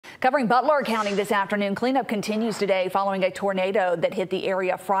Covering Butler County this afternoon, cleanup continues today following a tornado that hit the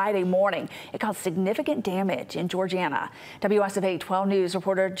area Friday morning. It caused significant damage in Georgiana. WSFA 12 News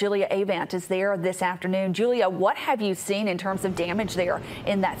reporter Julia Avant is there this afternoon. Julia, what have you seen in terms of damage there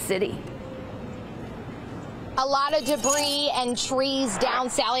in that city? A lot of debris and trees down,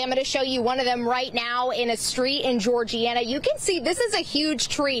 Sally. I'm going to show you one of them right now in a street in Georgiana. You can see this is a huge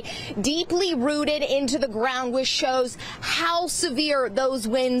tree deeply rooted into the ground, which shows how severe those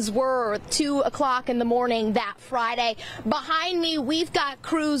winds were 2 o'clock in the morning that Friday. Behind me, we've got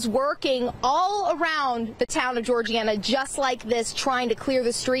crews working all around the town of Georgiana, just like this, trying to clear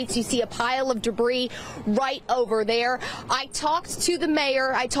the streets. You see a pile of debris right over there. I talked to the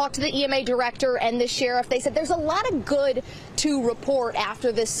mayor, I talked to the EMA director and the sheriff. They said there's a lot of good to report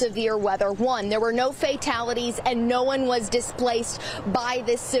after this severe weather. One, there were no fatalities and no one was displaced by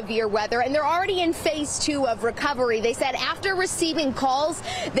this severe weather. And they're already in phase 2 of recovery. They said after receiving calls,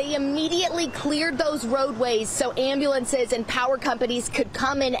 they immediately cleared those roadways so ambulances and power companies could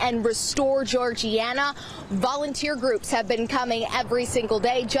come in and restore Georgiana. Volunteer groups have been coming every single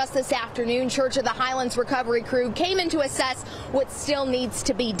day. Just this afternoon, Church of the Highlands recovery crew came in to assess what still needs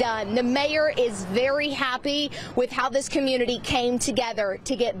to be done. The mayor is very happy with how this community came together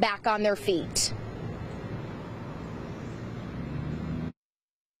to get back on their feet.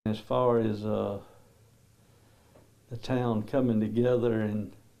 As far as the town coming together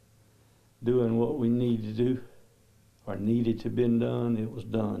and doing what we need to do or needed to be done, it was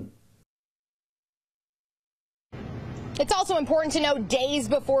done. It's also important to note days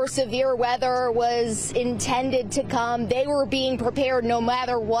before severe weather was intended to come, they were being prepared no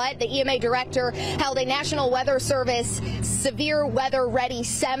matter what. The EMA director held a National Weather Service severe weather ready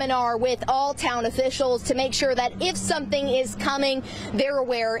seminar with all town officials to make sure that if something is coming, they're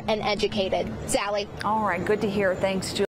aware and educated. Sally. All right, good to hear. Thanks, Julie.